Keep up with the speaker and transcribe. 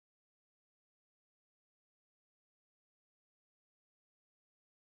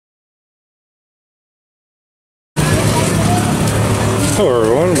Hello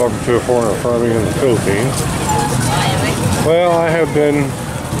everyone, welcome to A Foreigner Farming in the Philippines. Well, I have been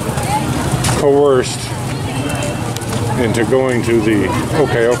coerced into going to the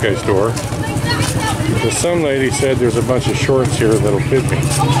OK store. Because some lady said there's a bunch of shorts here that'll fit me.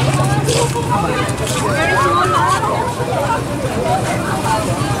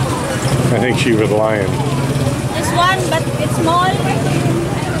 I think she was lying. This one, but it's small.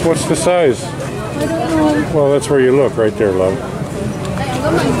 What's the size? I don't know. Well, that's where you look, right there, love.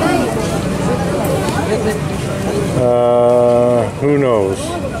 Who knows?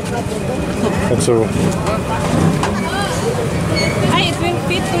 That's a... It will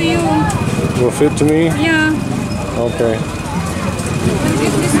fit to you. Will fit to me? Yeah. Okay. Will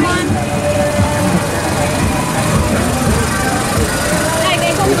fit this one.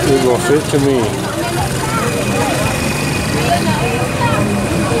 It will fit to me.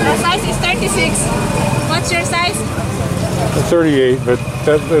 The size is 36. What's your size? 38, but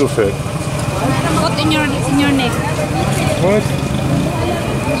that'll fit. Put in your neck. What?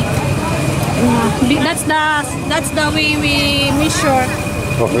 That's the way we measure.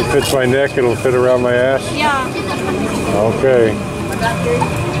 Well, if it fits my neck, it'll fit around my ass? Yeah. Okay.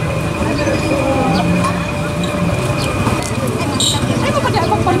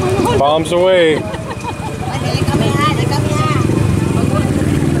 Bombs away.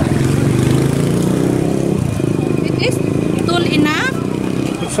 It is tall enough.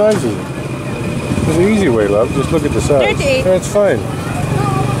 What size is it? There's an easy way, love. Just look at the size. 38. That's fine.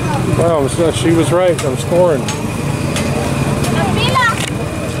 Wow, she was right. I'm scoring.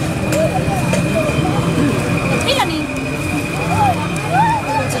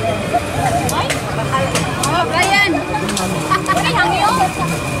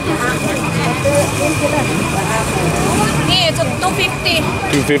 It's a 250.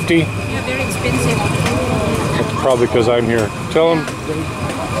 250? Yeah, very expensive. That's probably because I'm here. Tell them.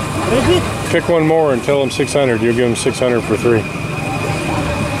 Pick one more and tell them 600. You'll give them 600 for 3.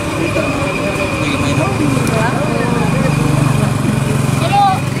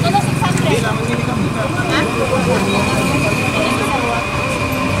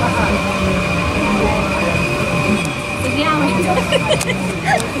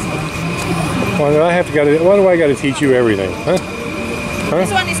 Why do I got to teach you everything? Huh?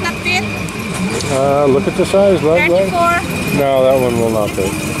 This one is not fit. Look at the size, love. 34. No, that one will not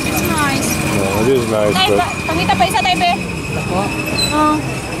fit. It's nice. No, it is nice, but... Pangita pa isa tayo, be. Oh.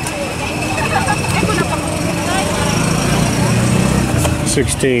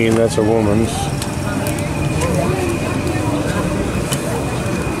 16, that's a woman's.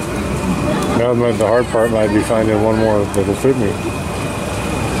 Now the hard part might be finding one more that'll fit me.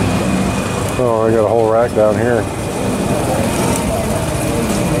 Oh, I got a whole rack down here.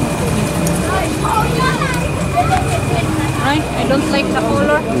 I don't like the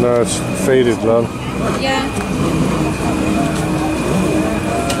color. No, it's faded, love. Yeah.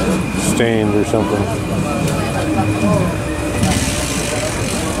 Stained or something.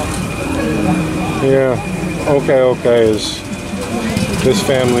 Yeah, OK is this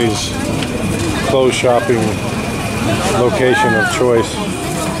family's clothes shopping location of choice.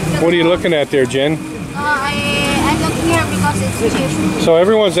 What are you looking at there, Jen? I look here because it's cheap. So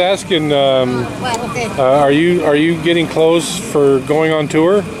everyone's asking, are you getting clothes for going on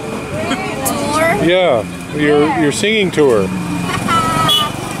tour? Tour? Yeah, your singing tour.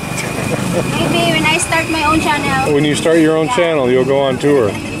 Maybe when I start my own channel. When you start your own channel, you'll go on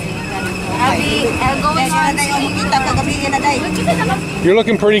tour. I'll go on. You're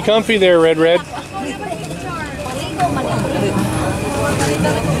looking pretty comfy there, Red.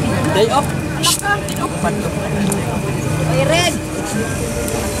 Day off. Red.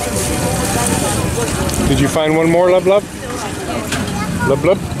 Did you find one more, love? Love?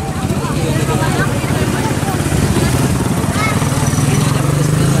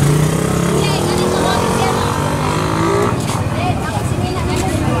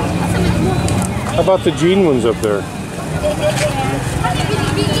 How about the jean ones up there?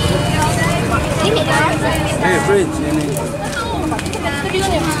 Hey, fridge.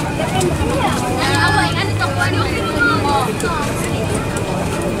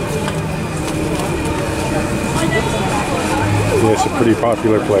 Yeah, it's a pretty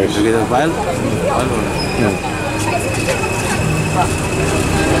popular place. You get a file? Yeah.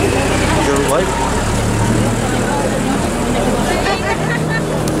 Your wife?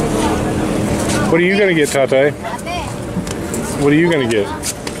 What are you going to get, Tate? What are you going to get?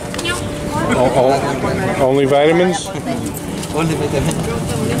 Only vitamins? Only vitamin.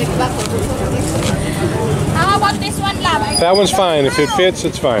 How about this one, love? That one's fine. If it fits,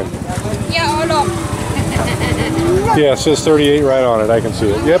 it's fine. Yeah, all of. Yeah, it says 38 right on it. I can see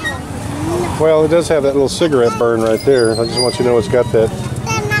it. Yep. Well, it does have that little cigarette burn right there. I just want you to know it's got that.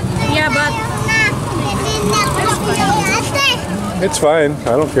 Yeah, but It's fine.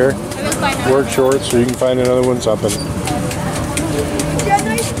 I don't care. I will find out. Work shorts, so you can find another one something.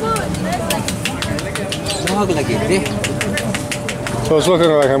 Mahal lagi deh. So it's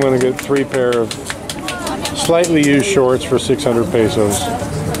looking like I'm going to get 3 pair of slightly used shorts for 600 pesos.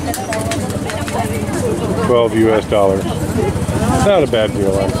 12 US dollars. Not a bad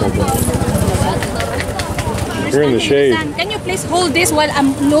deal, I'm thinking. You're in the shade. Can you please hold this while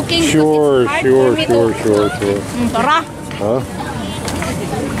I'm looking? Sure, sure, sure, sure, sure. Tara. Huh?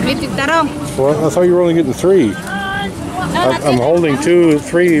 Wait, tara. Well, I thought you were only getting 3. No, not I'm yet. holding 2,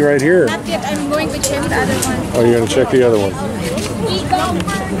 3 right here. Not yet. I'm going to check the other one. Oh, you're going to check the other one.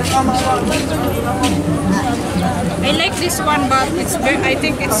 I like this one, but it's very, I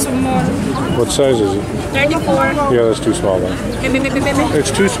think it's small. What size is it? 34. Yeah, that's too small then. Baby. It's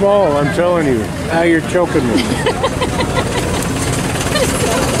too small, I'm telling you. Now you're choking me.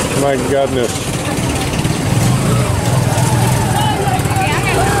 My goodness.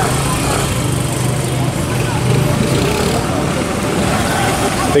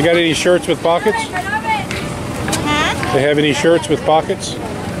 They got any shirts with pockets? Huh? They have any shirts with pockets?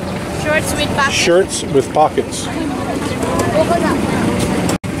 Shorts with pockets. Shirts with pockets.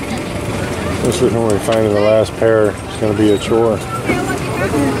 This is when we find the last pair. It's going to be a chore.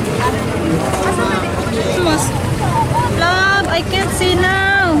 Love, I can't see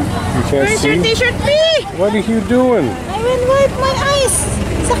now. You can't Where's see? your t-shirt, B? What are you doing? I will wipe my eyes.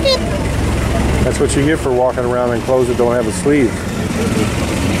 Sakit. That's what you get for walking around in clothes that don't have a sleeve.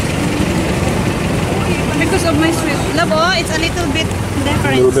 Because of my sweet. Love, oh, it's a little bit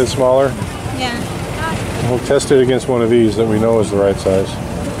different. A little bit smaller. Yeah. We'll test it against one of these that we know is the right size.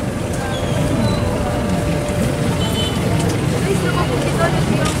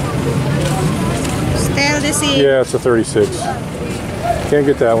 Still the same. Yeah, it's a 36. Can't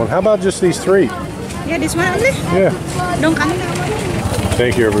get that one. How about just these 3? Yeah, this one only. Yeah. Don't come.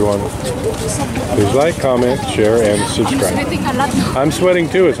 Thank you, everyone. Please like, comment, share, and subscribe. Sweating a lot. I'm sweating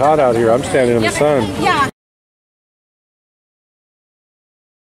too. It's hot out here. I'm standing in the sun. Yeah.